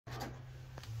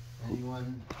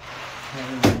Anyone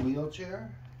having a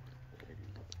wheelchair?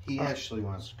 He actually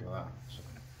wants to go out. So.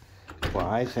 Well,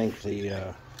 I think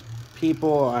the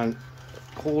people on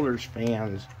Holder's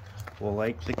fans will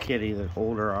like the kitty that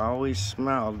Holder always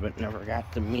smelled but never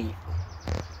got to meet.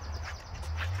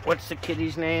 What's the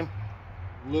kitty's name?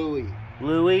 Louie.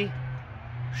 Louie?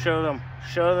 Show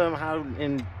them how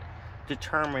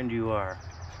determined you are.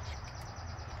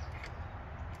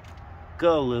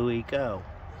 Go, Louie, go.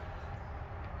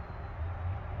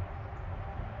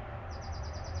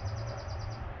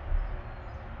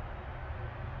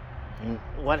 And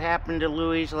what happened to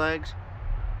Louie's legs?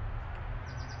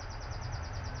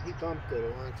 He bumped it a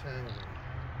long time ago.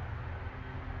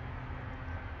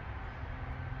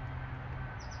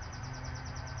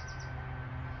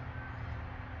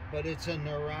 But it's a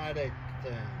neurotic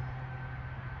thing.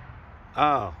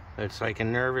 Oh, it's like a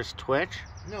nervous twitch?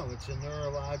 No, it's a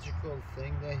neurological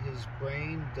thing that his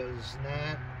brain does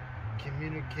not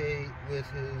communicate with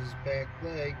his back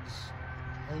legs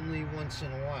only once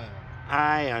in a while.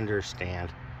 I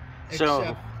understand.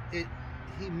 Except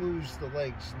he moves the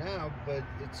legs now, but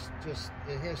it's just,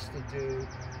 it has to do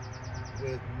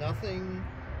with nothing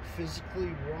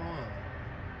physically wrong.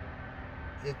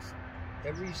 It's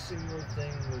every single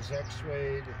thing was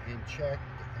x-rayed and checked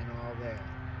and all that.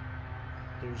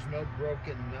 There's no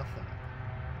broken nothing.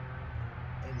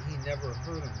 And he never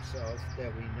hurt himself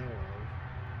that we know of.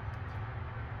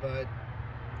 But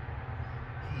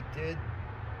he did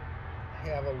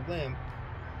have a limp.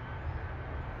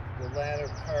 The latter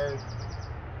part,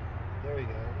 there he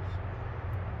goes,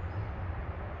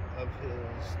 of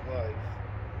his life.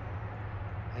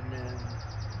 And then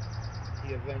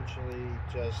he eventually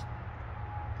just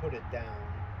put it down.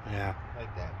 Yeah.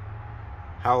 Like that.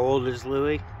 How old is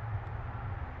Louie?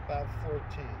 About 14.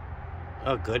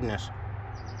 Oh, goodness.